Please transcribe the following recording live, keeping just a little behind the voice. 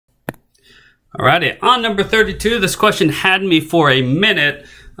Alrighty, on number 32, this question had me for a minute.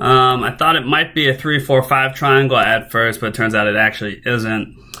 I thought it might be a 3, 4, 5 triangle at first, but it turns out it actually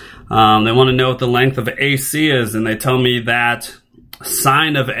isn't. They want to know what the length of AC is, and they tell me that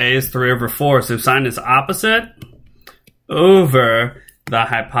sine of A is 3/4. So sine is opposite over the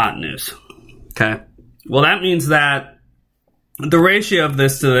hypotenuse. Okay. Well, that means that the ratio of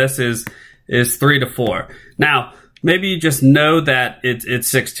this to this is 3:4. Now, maybe you just know that it's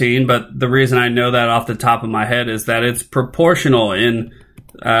 16, but the reason I know that off the top of my head is that it's proportional. In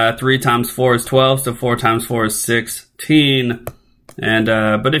 3 times 4 is 12, so 4 times 4 is 16. And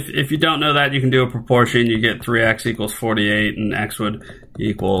but if you don't know that, you can do a proportion. You get 3x equals 48, and x would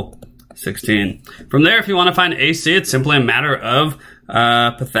equal 16. From there, if you want to find AC, it's simply a matter of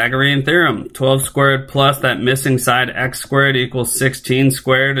Pythagorean theorem. 12 squared plus that missing side x squared equals 16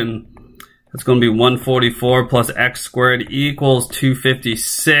 squared, and that's going to be 144 plus x squared equals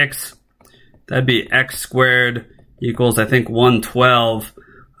 256. That'd be x squared equals, I think, 112,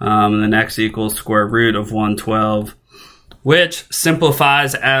 and then x equals square root of 112. Which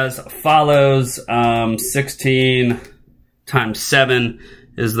simplifies as follows. 16 times 7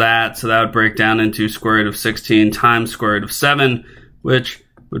 is that, so that would break down into square root of 16 times square root of 7, which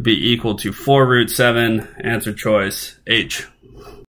would be equal to 4 root 7. Answer choice H.